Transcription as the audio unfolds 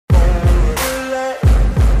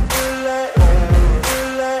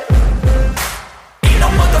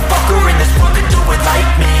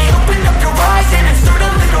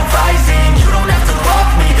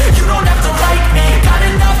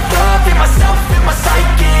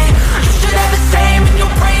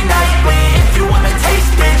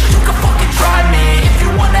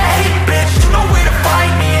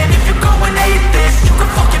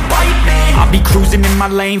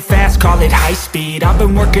brain fast, call it high speed. I've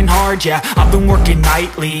been working hard, yeah, I've been working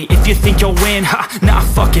nightly. If you think you'll win, ha, not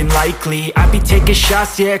fucking likely. I be taking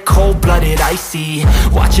shots, yeah, cold-blooded, icy.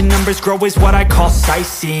 Watching numbers grow is what I call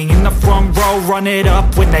sightseeing. In the front row, run it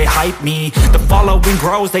up when they hype me. The following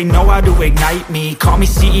grows, they know how to ignite me. Call me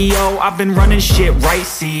CEO, I've been running shit right,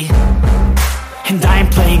 see. And I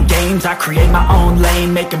ain't playing games, I create my own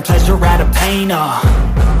lane, making pleasure out of pain,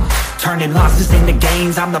 turning losses into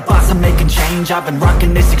gains. I'm the boss, I'm making change. I've been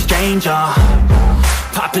rocking this exchange,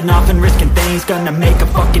 popping off and risking things. Gonna make a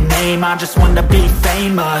fucking name, I just wanna be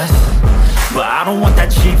famous. But I don't want that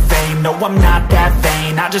cheap fame, no, I'm not that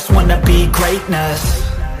vain. I just wanna be greatness.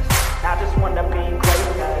 I just wanna be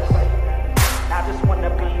greatness. I just wanna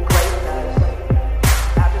be greatness.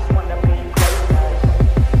 I just wanna be greatness.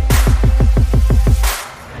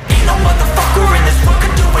 Ain't no motherfucker in this world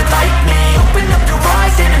could do it like me. Open up your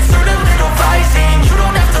eyes and insert a little rising. You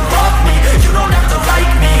don't have to love me, you don't have to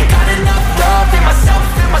like me. Got enough love in myself,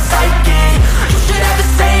 in my psyche. You should have the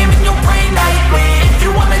same in your brain nightly. If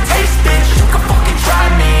you wanna taste, bitch, you can fucking try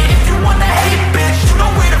me. If you wanna hate, bitch, you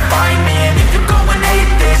know where to find me. And if you're going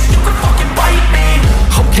hate this, you can fucking bite me.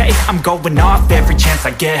 Okay, I'm going off every chance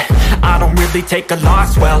I get. I don't really take a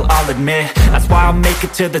loss, well, I'll admit. That's why I'll make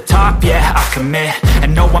it to the top, yeah, I commit.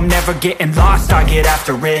 And no, I'm never getting lost, I get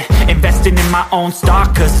after it. Investing in my own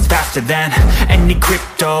stock, cause it's faster than any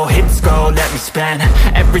crypto hits go, let me spend.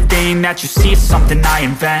 Everything that you see is something I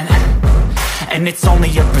invent. And it's only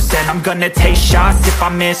a percent. I'm gonna take shots. If I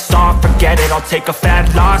miss all, forget it. I'll take a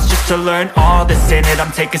fat loss just to learn all that's in it.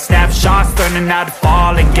 I'm taking snapshots, learning how to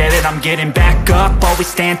fall and get it. I'm getting back up, always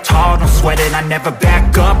stand tall, don't sweat it. I never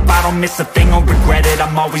back up, I don't miss a thing or regret it.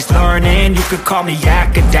 I'm always learning, you could call me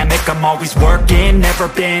academic. I'm always working, never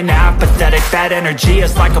been apathetic. That energy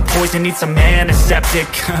is like a poison, needs some antiseptic.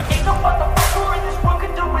 Ain't no motherfucker in this world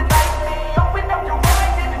can do it like me. Open up your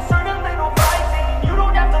eyes and insert a little rising. You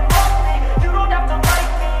don't have to love me, you don't have to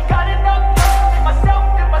like me. Got enough love in myself,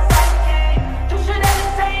 in my psyche. You should have the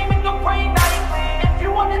same in your brain nightly. If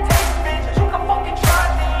you wanna taste, bitch, you can fucking try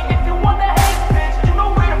me. If you wanna hate, bitch, you know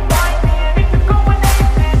where to find me. And if you're going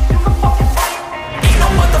hate, bitch, you can fucking fight me. Ain't no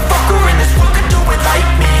motherfucker in this world can do it like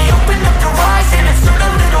me. Open up your eyes and insert a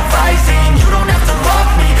little rising. You don't have to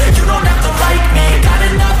love me, you don't have to like me. Got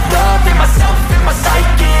enough love in myself, in my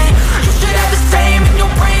psyche. You should have the same in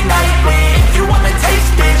your brain nightly. If you wanna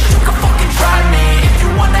taste, bitch, you can fucking try me. If you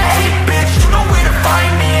wanna hate, bitch, you know where to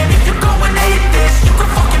find me. And if you're going hate this, you can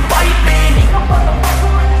fucking bite me. Ain't no motherfucker in this world can do it like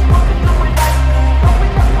me. Open up your eyes and insert a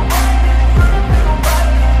little rising. You don't have to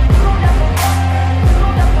love me, you don't have to like me. Got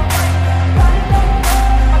enough love in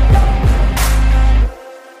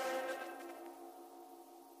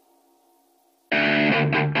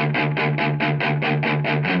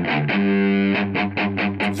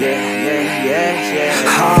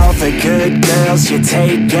All the good girls you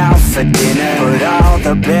take out for dinner, but all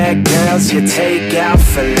the bad girls you take out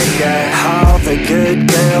for liquor. All the good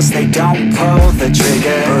girls, they don't pull the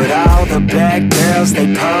trigger, but all the bad girls, they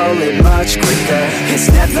pull it much quicker. It's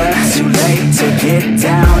never too late to get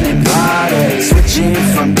down and party. Switching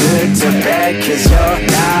from good to bad, cause you're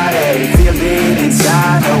naughty. Feel it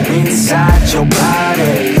inside, oh inside your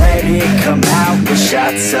body. Let it come out with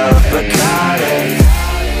shots of Bacardi.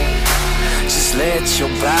 Just let your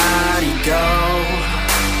body go.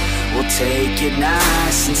 We'll take it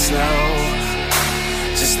nice and slow.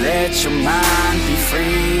 Just let your mind be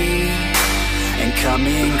free and come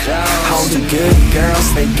in close. All the good girls,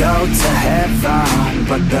 they go to heaven,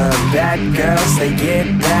 but the bad girls, they get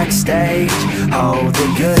backstage. Oh, the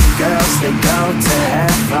good girls, they go to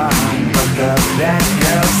heaven, but the bad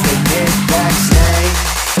girls, they get backstage.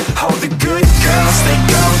 Oh, the good girls, they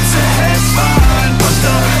go to heaven, but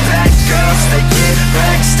the bad girls, they get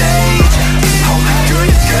backstage. Oh, the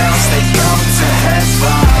good girls, they go to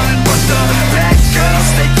heaven, but the bad girls,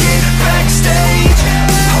 they get backstage.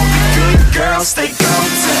 Oh, the good girls, they go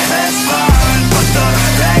to heaven, but the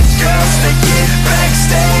bad girls, they get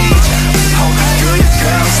backstage. Oh, the good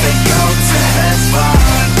girls, they go to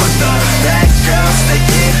heaven, but the bad girls, they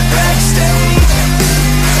get backstage.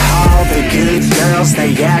 All the good girls,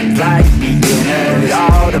 they act like beginners.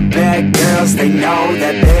 All the bad girls, they know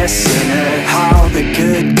that they're sinners. All the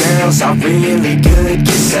good girls are really good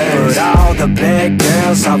kissers, but all the bad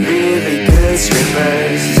girls are really good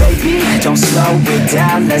strippers. Baby, don't slow it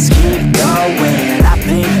down, let's keep going. I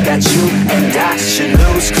think that you and I should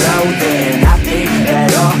lose clothing. I think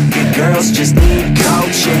that all good girls just need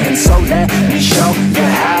coaching. So let me show you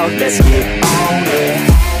how, let's get on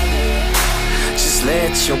it.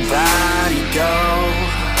 Let your body go.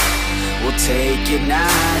 We'll take it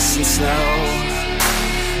nice and slow.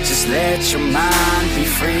 just let your mind be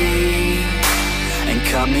free and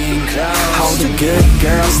coming close. All the good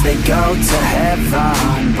girls, they go to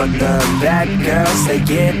heaven, but the bad girls, they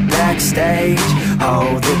get backstage.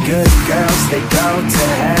 Oh, the good girls, they go to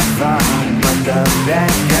heaven, but the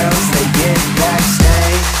bad girls, they get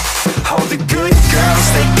backstage. Oh, the good girls,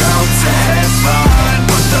 they go to heaven,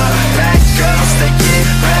 but the bad girls, they get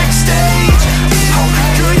backstage. Oh,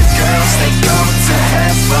 the good girls, they go to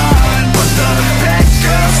heaven, but the bad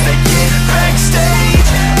girls, they get backstage.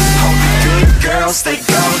 Oh, the good girls, they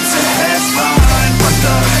go to heaven, but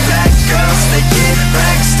the bad girls, they get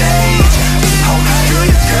backstage. Oh, the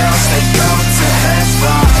good girls, they go to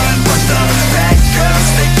heaven, but the bad girls,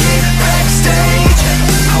 they get backstage.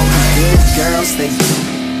 Oh, the good girls, they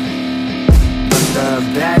but the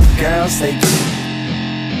bad girls, they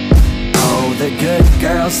oh, the good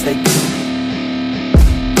girls, they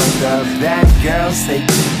but the bad girls, they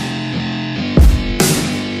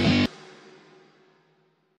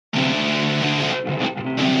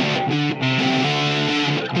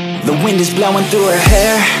The wind is blowing through her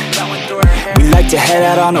hair. We like to head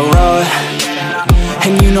out on the road,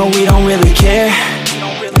 and you know we don't really care,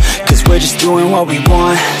 cause we're just doing what we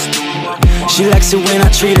want. She likes it when I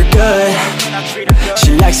treat her good.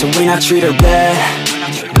 She likes it when I treat her bad.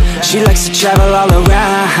 She likes to travel all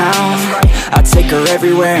around. I take her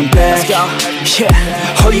everywhere and back. Yeah,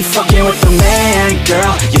 oh, you fucking with the man,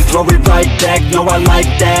 girl. You throw it right back, no, I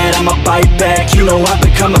like that. I'ma bite back, you know I've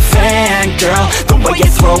become a fan, girl. The way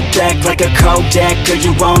you throw back like a Kodak, girl,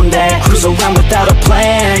 you own that. Cruise around without a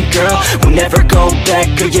plan, girl. We'll never go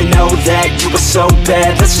back, girl, you know that. You were so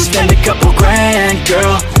bad, let's just spend a couple grand,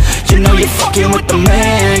 girl. You know you're fucking with the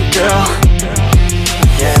man, girl.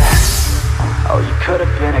 Yeah. Oh, you could've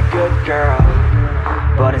been a good girl,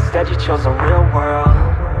 but instead you chose a real world.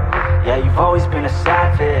 Yeah, you've always been a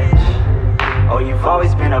savage. Oh, you've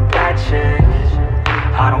always been a bad chick.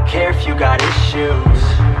 I don't care if you got issues.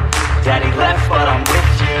 Daddy left, but I'm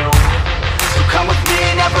with you. So come with me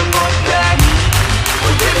and never look back.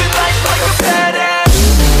 We're living life like a badass.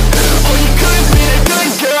 Oh, you could've been a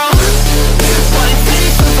good girl, but instead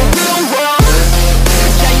you chose a real world.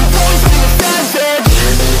 Yeah, you've always been a savage.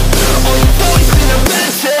 Oh, you've always been a bad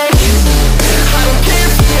chick. I don't care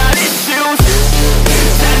if you got issues. Daddy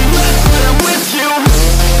left, but I'm with you.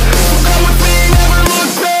 So come with me and never look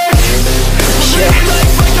back. Yeah. Life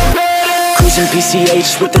like a badass. Cruising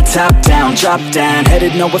PCH with the top down, drop down,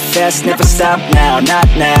 headed nowhere fast, never stop now, not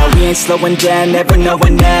now. We ain't slowing down, never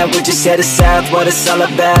knowing that. We're just headed south, what it's all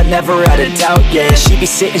about, never out of doubt, yeah. She be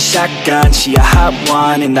sitting shotgun, she a hot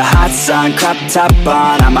one, in the hot sun, crop top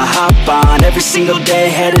on, I'ma hop on, every single day,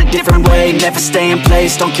 head a different way, never stay in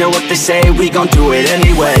place, don't care what they say, we gon' do it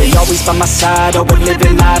anyway. Always by my side, oh, we're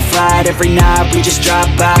living life right, every night we just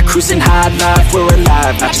drive by, cruising high life, we're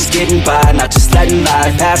alive, not just getting by, not just letting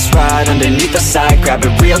life pass right underneath the side, grab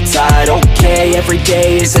it real tight, okay, every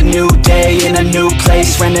day is a new day, in a new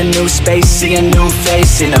place, rent a new space, see a new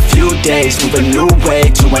face, in a few days, move a new way,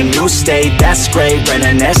 to a new state, that's great, rent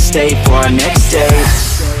an estate for our next day.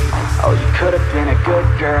 Oh, you could've been a good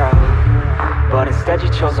girl, but instead you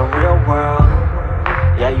chose a real world.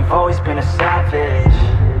 Yeah, you've always been a savage.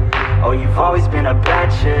 Oh, you've always been a bad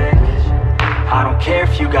chick. I don't care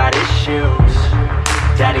if you got issues.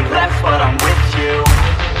 Daddy left, but I'm with you.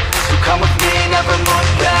 So come with me, never look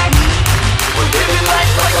back. We're living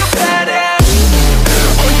life like a badass.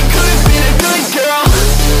 Oh, you could've been a good girl,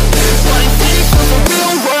 but instead you chose a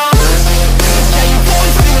real world. Yeah, you've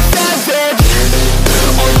always been a savage.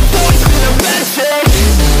 Oh, you've always been a bad chick.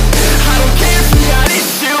 I don't care if you got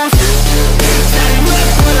issues. Daddy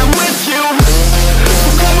left, but I'm with you.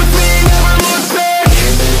 So come with me, never look back.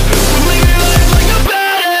 We're living life like a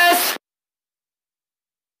badass.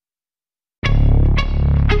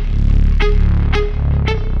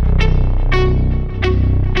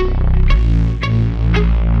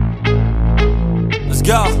 Let's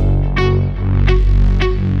go.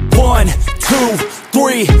 1, 2,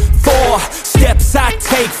 3, 4 steps I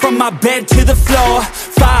take from my bed to the floor.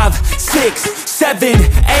 5, 6, 7,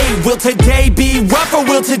 8. Will today be rough or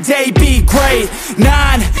will today be great?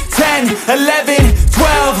 9, 10, 11,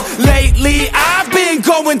 12. Lately I've been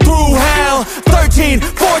going through hell. 13,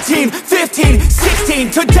 14, 15, 16.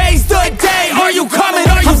 Today's the day. Are you coming?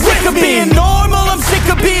 Are you sick of being normal? I'm sick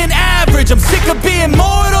of being average. I'm sick of being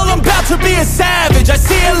mortal. I'm about to be a savage. I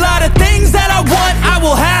see a lot of things that I want, I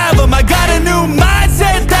will have them. I got a new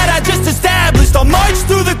mindset that I just established. I'll march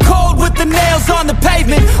through the cold with the nails on the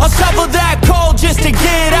pavement. I'll shovel that coal just to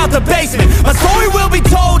get out the basement. My story will be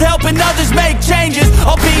told, helping others make changes.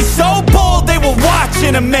 I'll be so bold, they will watch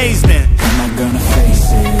in amazement. Am I gonna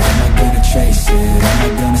face it? Am I gonna chase it? Am I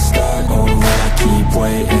gonna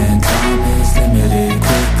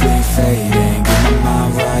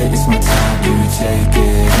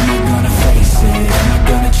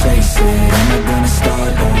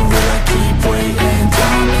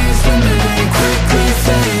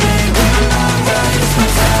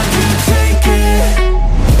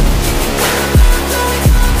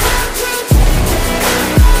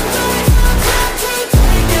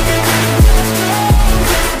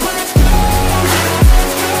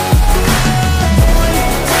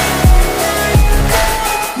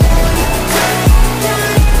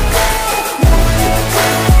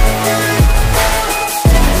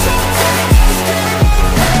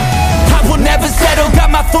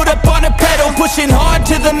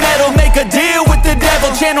the metal, make a deal with the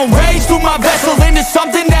devil. Channel rage through my vessel into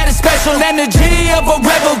something that is special. Energy of a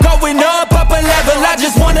rebel, going up a level. I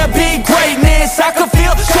just wanna be greatness, I could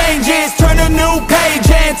feel changes. Turn a new page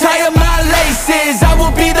and tie up my laces. I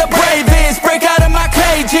will be the bravest, break out of my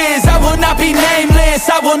cages. I will not be nameless,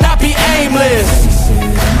 I will not be aimless.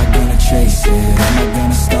 Am I gonna chase it? Am I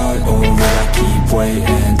gonna start or will I keep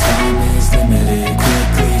waiting? Time is limited,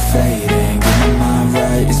 quickly fading. Get my mind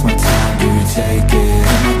right, it's my time to take it.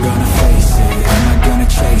 Am I gonna face it? Am I gonna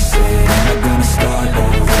chase it? Am I gonna start or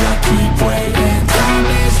will I keep waiting? Time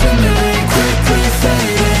is limited, quickly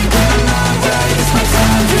fading. Get my mind right, it's my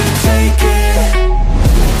time to take it.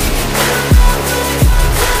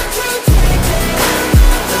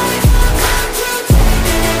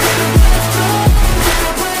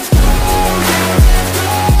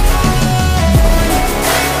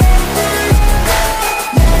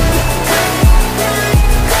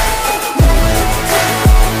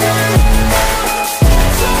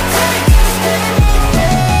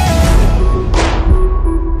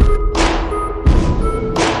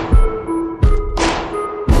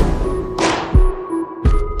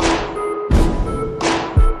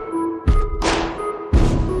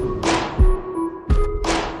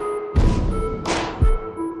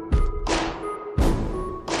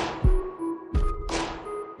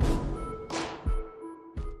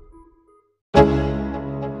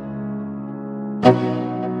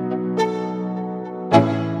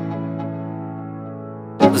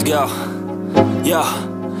 Let's go. Yo,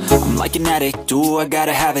 I'm like an addict, do I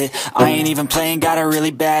gotta have it. I ain't even playing, got a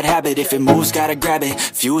really bad habit. If it moves, gotta grab it,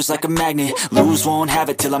 fuse like a magnet. Lose, won't have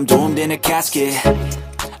it till I'm doomed in a casket.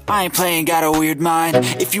 I ain't playing, got a weird mind.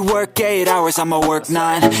 If you work 8 hours, I'ma work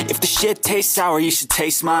 9. If the shit tastes sour, you should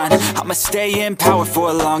taste mine. I'ma stay in power for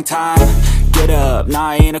a long time. Get up, nah,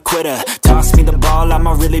 I ain't a quitter. Toss me the ball, I'm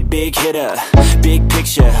a really big hitter. Big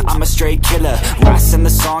picture, I'm a straight killer. Rising the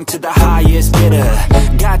song to the highest bidder.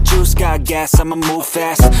 Got juice, got gas, I'ma move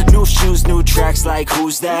fast. New shoes, new tracks, like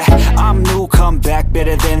who's that? I'm new, come back,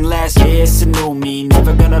 better than last. Yeah, it's a new me,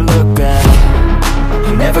 never gonna look back.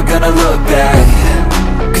 I'm never gonna look back.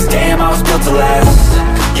 Cause damn, I was built to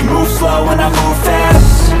last. You move slow and I move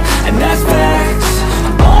fast, and that's facts.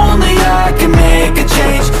 Only I can make a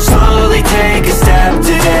change. Slowly take a step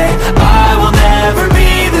today. I will never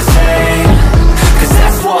be the same. Cause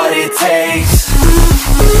that's what it takes.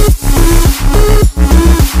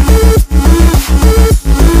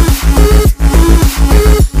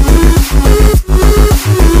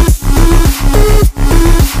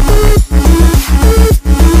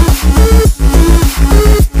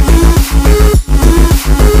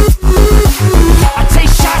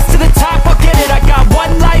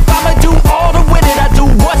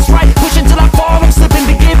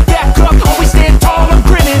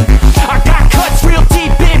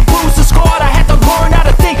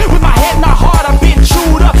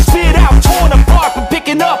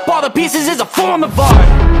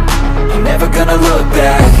 I'm never gonna look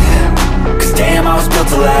back. Cause damn, I was built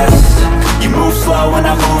to last. You move slow and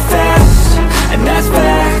I move fast, and that's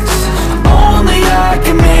facts. Only I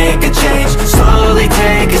can make a change. Slowly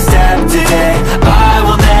take a step today. I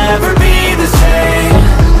will never be the same.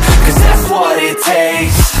 Cause that's what it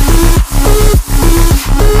takes.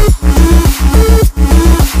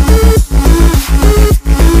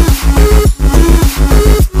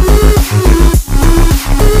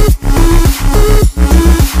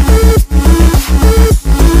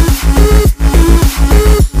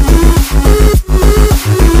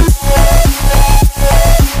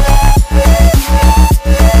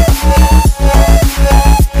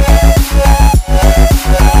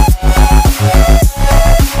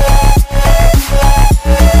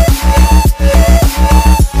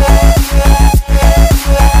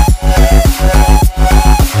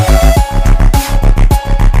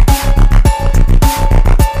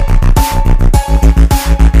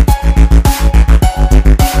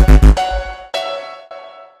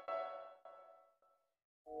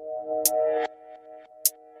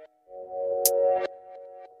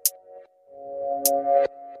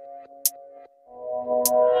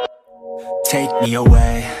 Take me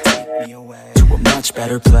away to a much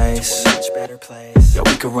better place. Yeah,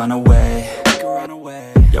 we could run away.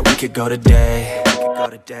 Yeah, we could go today.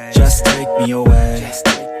 Just take me away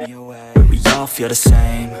where we all feel the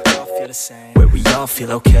same. Where we all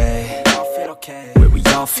feel okay. Where we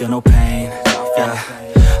all feel no pain. Yeah.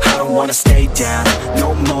 I don't wanna stay down,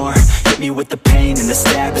 no more. Hit me with the pain and the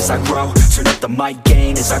stab as I grow. Turn up the mic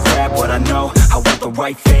gain as I grab what I know. I want the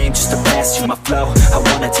right fame just to pass you my flow. I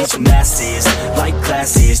wanna teach the masses, like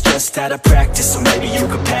classes, just out of practice. So maybe you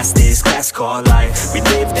could pass this class called life. We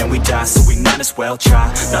live then we die, so we might as well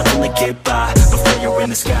try. Not only get by, before you're in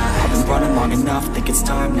the sky. I've been running long enough, think it's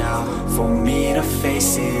time now for me to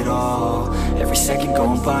face it all. Every second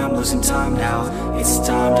going by, I'm losing time now. It's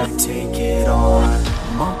time to take it on.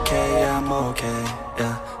 I'm okay, I'm okay,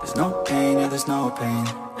 yeah. There's no pain, yeah, there's no pain,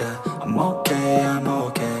 yeah. I'm okay, I'm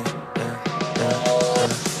okay, yeah, yeah, yeah.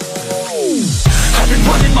 I've been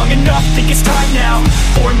running long enough, think it's time now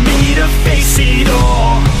for me to face it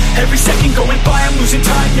all. Every second going by, I'm losing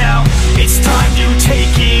time now. It's time to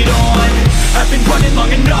take it on. I've been running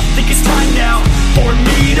long enough, think it's time now for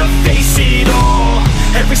me to face it all.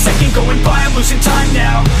 Every second going by, I'm losing time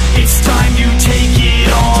now. It's time to take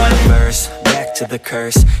it on. Reverse, back to the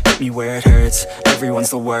curse, hit me where it hurts. Everyone's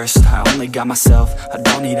the worst, I only got myself. I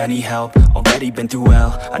don't need any help, already been through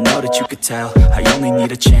hell. I know that you could tell, I only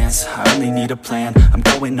need a chance, I only need a plan. I'm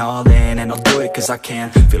going all in, and I'll do it cause I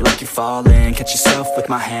can. Feel like you're falling, catch yourself with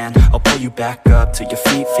my hand. I'll pull you back up till your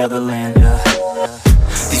feet feel the land, yeah.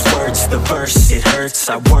 These words, the verse, it hurts.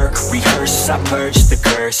 I work, rehearse, I purge the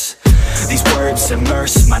curse. These words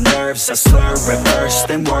immerse my nerves. I slur, reverse,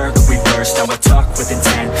 then work, reverse. Now I talk with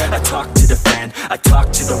intent, I talk to defend. I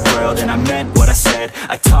talk to the world and I meant what I said.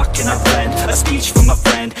 I talk and I blend, a speech from a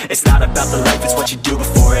friend. It's not about the life, it's what you do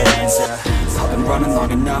before it ends. I've been running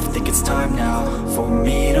long enough, think it's time now for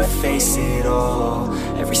me to face it all.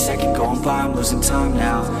 Every second going by, I'm losing time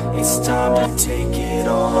now. It's time to take it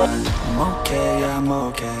on. I'm okay, I'm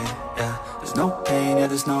okay, yeah. There's no pain, yeah,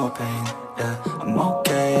 there's no pain, yeah. I'm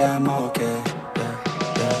okay, I'm okay, yeah,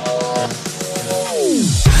 yeah, yeah.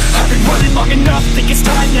 I've been running long enough, think it's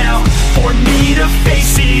time now for me to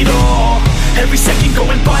face it all. Every second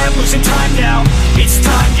going by, I'm losing time now. It's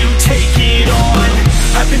time to take it on.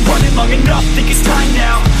 I've been running long enough, think it's time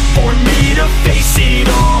now for me to face it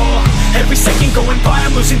all. Every second going by,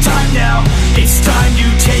 I'm losing time now. It's time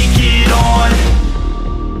to take it on.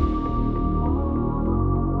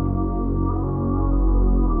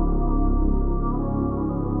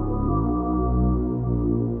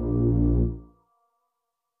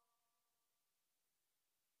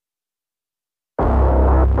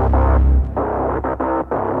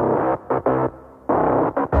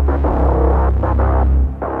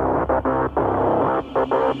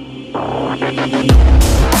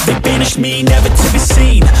 They banished me, never to be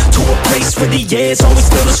seen, to a place where the air's always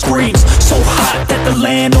filled with screams. So hot that the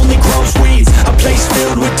land only grows weeds. A place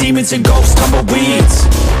filled with demons and ghosts, tumbleweeds.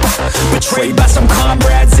 Betrayed by some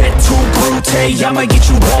comrades, et tu brute. I'ma get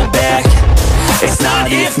you all back. It's not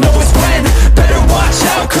if, no it's when. Better watch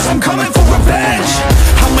out, cause I'm coming for revenge.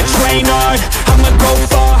 I'ma train hard, I'ma go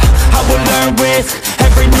far. I will learn with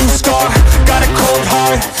every new scar. Got a cold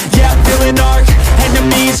heart, yeah, I'm feeling arc.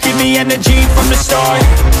 Enemies give me energy from the start.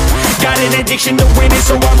 Got an addiction to winning,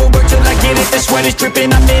 so I will work till I get it. The sweat is dripping,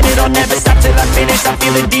 I'm in it, I'll never stop till I finish. I'm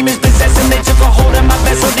feeling demons possessing, they took a hold of my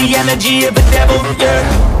vessel. The energy of a devil, yeah.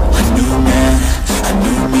 A new man, a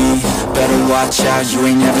new me. Better watch out, you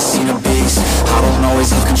ain't never seen a beast. I don't always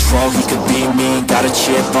have control, he could be me. Got a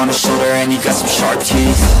chip on his shoulder and he got some sharp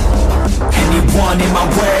teeth. Anyone in my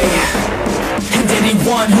way, and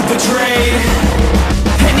anyone who betrayed,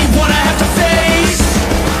 anyone I have to face,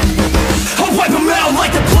 I'll wipe them out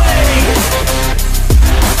like the plague.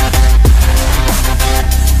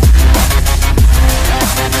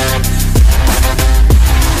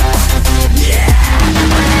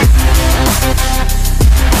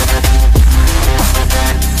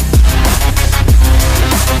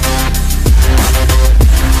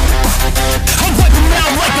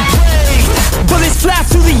 Fly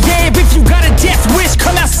through the air, if you got a death wish,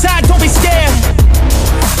 come outside, don't be scared.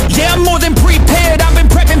 Yeah, I'm more than prepared, I've been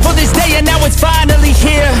prepping for this day and now it's finally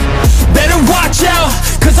here. Better watch out,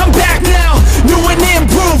 cause I'm back now. New and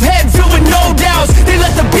improved, head filled with no doubts. They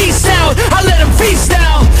let the beast out, I let them feast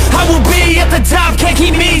now. I will be at the top, can't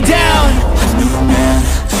keep me down. A new man,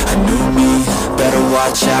 a new me. Better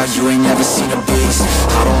watch out, you ain't never seen a beast.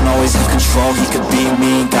 I don't always have control, he could be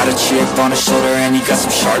me. Got a chip on his shoulder and he got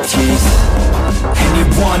some sharp teeth.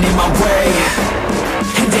 Anyone in my way,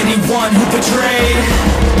 and anyone who betrayed,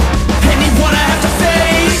 anyone I have to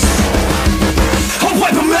face, I'll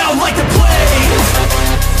wipe them out like the plague.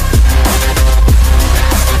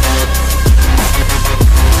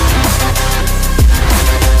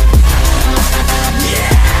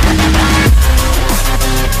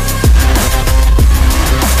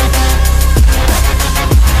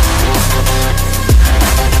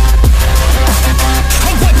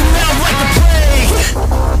 I'll wipe them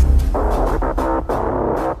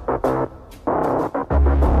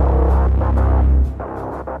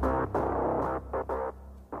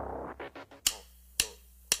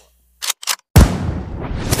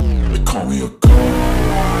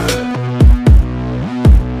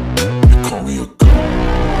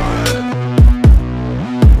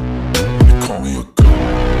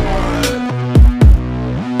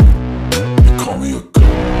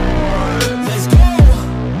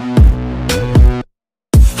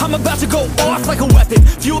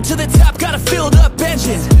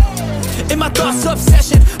attention. In my thoughts,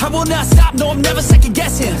 obsession, I will not stop, no, I'm never second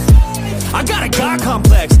guessing. I got a God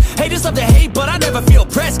complex, haters love to hate, but I never feel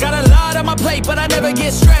pressed. Got a lot on my plate, but I never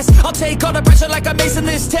get stressed. I'll take all the pressure like I'm acing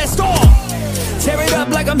this test. Tear it up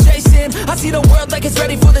like I'm Jason. I see the world like it's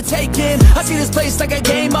ready for the taking. I see this place like a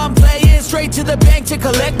game I'm playing. Straight to the bank to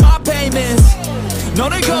collect my payments. No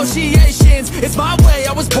negotiations, it's my way,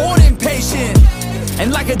 I was born impatient.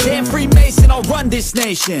 And like a damn Freemason, I'll run this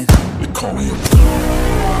nation. They call me a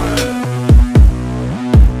god.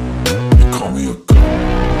 They call me a god.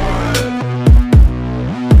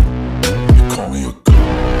 They call me a god.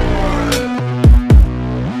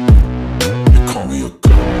 They call me a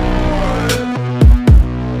god.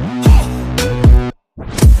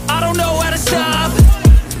 I don't know how to stop,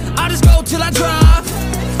 I just go till I drop.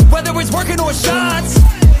 Whether it's working or shots,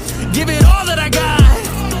 give it all that I got.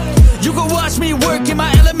 You can watch me work in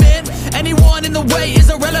my element. Anyone in the way is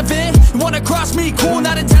irrelevant. You wanna cross me, cool,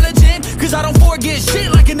 not intelligent, cause I don't forget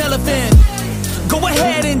shit like an elephant. Go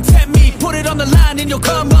ahead and tempt me, put it on the line and you'll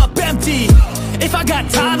come up empty. If I got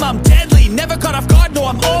time, I'm deadly. Never caught off guard, no,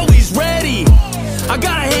 I'm always ready. I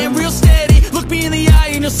got a hand real steady. Look me in the eye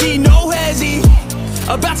and you'll see no hezzy.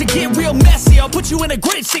 About to get real messy, I'll put you in a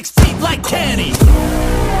grave 6 feet like Kenny.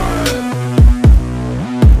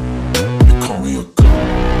 They call me a god.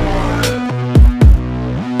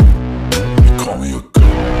 They call me a god.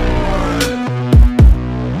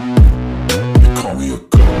 They call me a god.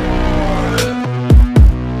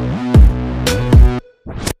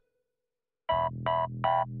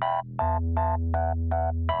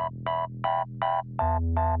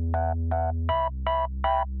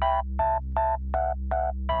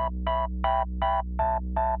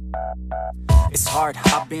 It's hard,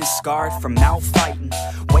 I've been scarred from out fighting.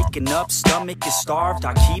 Waking up, stomach is starved,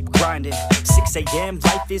 I keep grinding. 6 a.m,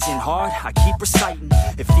 life isn't hard, I keep reciting.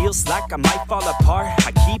 It feels like I might fall apart,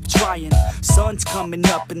 I keep trying. Sun's coming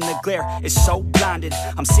up and the glare is so blinding.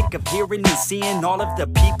 I'm sick of hearing and seeing all of the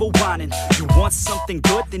people whining. You want something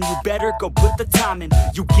good, then you better go put the time in.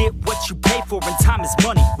 You get what you pay for and time is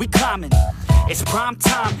money, we climbing. It's prime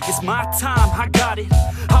time, it's my time, I got it.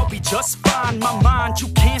 I'll be just fine, my mind, you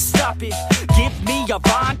can't stop it. Give me a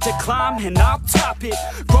vine to climb and I'll top it.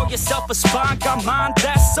 Grow yourself a spine, got mine,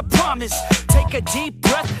 that's a promise. Take a deep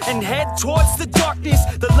breath and head towards the darkness.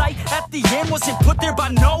 The light at the end wasn't put there by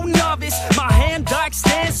no novice. My hand I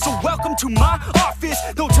extend, so welcome to my office.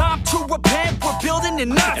 No time to repent, we're building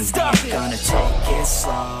and not stopping. We're gonna take it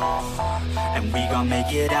slow, and we gon'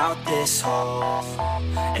 make it out this hole.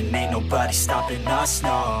 And ain't nobody stopping us,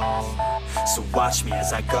 no. So watch me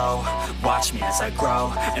as I go, watch me as I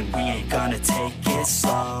grow. And we ain't gonna take it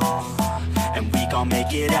slow, and we gon'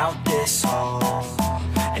 make it out this hole.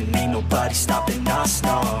 And ain't nobody stopping us,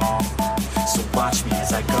 no. So watch me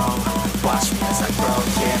as I go, watch me as I grow.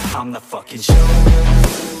 Yeah, I'm the fucking show.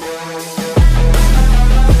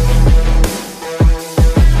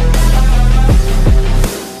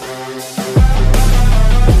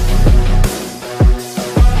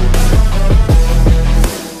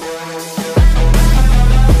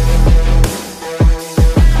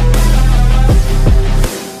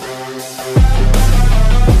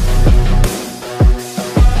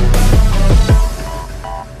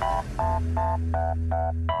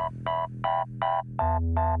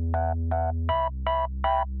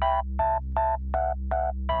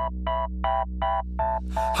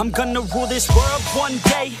 I'm gonna rule this world one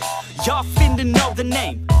day. Y'all finna know the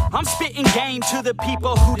name. I'm spitting game to the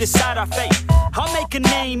people who decide our fate. I'll make a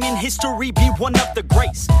name in history, be one of the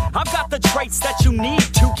greats. I've got the traits that you need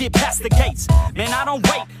to get past the gates. Man, I don't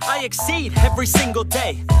wait, I exceed every single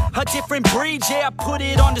day. A different breed, yeah, I put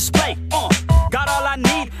it on display. Got all I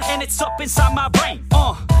need, and it's up inside my brain.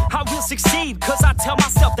 I will succeed, cause I tell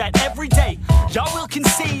myself that every day. Y'all will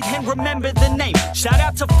concede and remember the name. Shout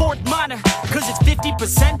out to Fort Minor, cause it's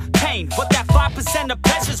 50% pain. But that 5% of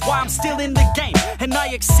pleasure's why I'm still in the game. And I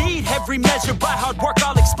exceed every measure by hard work,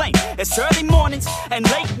 I'll explain. It's early mornings and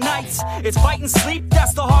late nights. It's fight and sleep,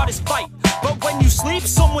 that's the hardest fight. But when you sleep,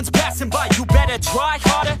 someone's passing by. You better try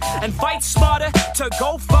harder and fight smarter to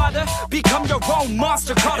go farther. Become your own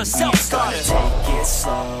monster, called a self-starter. Take it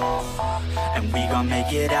slow, and we gon'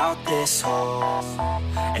 make it out this hole.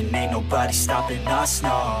 And ain't nobody stopping us,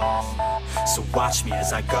 no. So watch me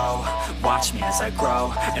as I go, watch me as I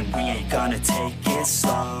grow. And we ain't gonna take it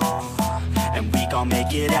slow, and we gon'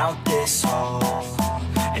 make it out this hole.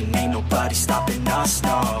 And ain't nobody stopping us,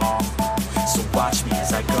 no. So watch me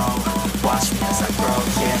as I go, watch me as I grow.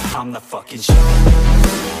 Yeah, I'm the fucking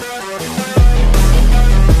show.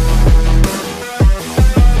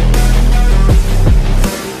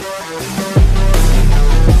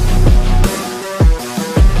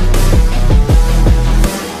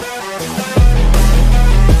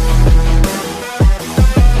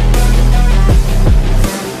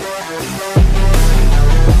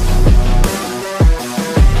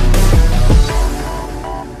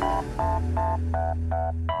 I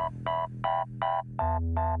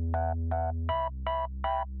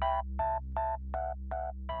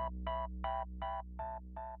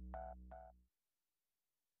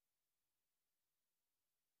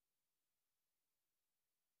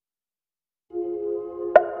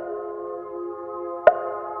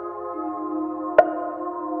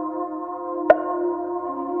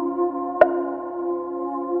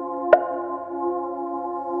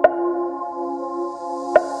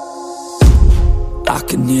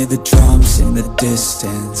can hear the drums in the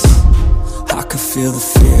distance. I can feel the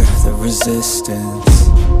fear, the resistance.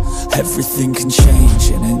 Everything can change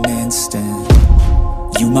in an instant.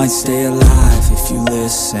 You might stay alive if you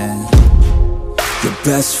listen. Your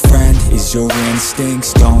best friend is your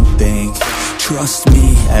instincts, don't think. Trust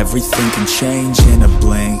me, everything can change in a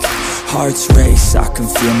blink. Hearts race, I can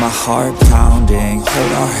feel my heart pounding.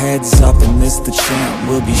 Hold our heads up and this the chant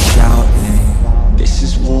we'll be shouting. This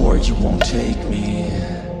is war, you won't take me.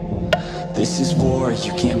 This is war,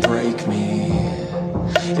 you can't break me.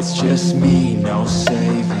 It's just me, no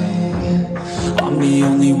saving. I'm the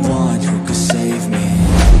only one who could save me.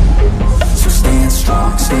 So stand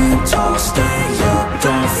strong, stand tall, stay up,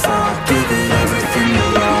 don't fall. Give it everything you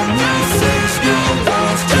own. No fears, no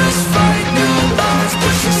walls, just fight, no lies.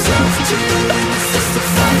 Push yourself to the limits, it's the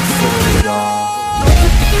fight for it all.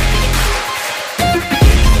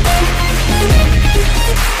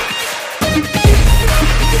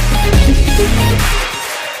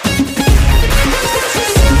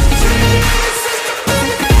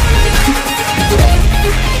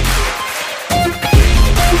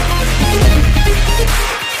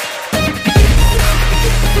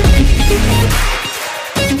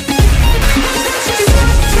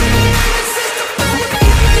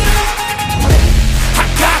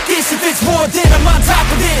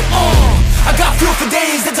 I got fuel for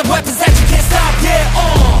days, it's a weapons that you can't stop, yeah,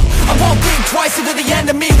 I won't think twice, either the end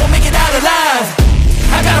of me won't make it out alive.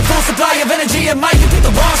 I got a full supply of energy and might you pick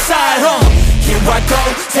the wrong side, Here I go,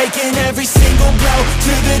 taking every single blow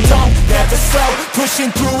to the dome, never slow,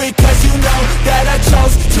 pushing through it cause you know that I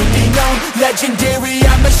chose to be known, legendary,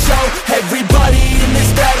 I'ma show everybody in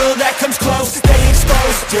this battle that comes close, stay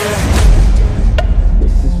exposed, yeah.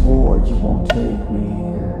 This is war, you won't take me.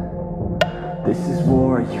 This is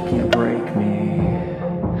war, you can't break me.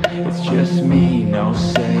 It's just me, no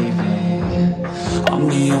saving. I'm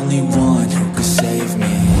the only one who could save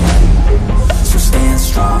me. So stand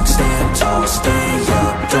strong, stand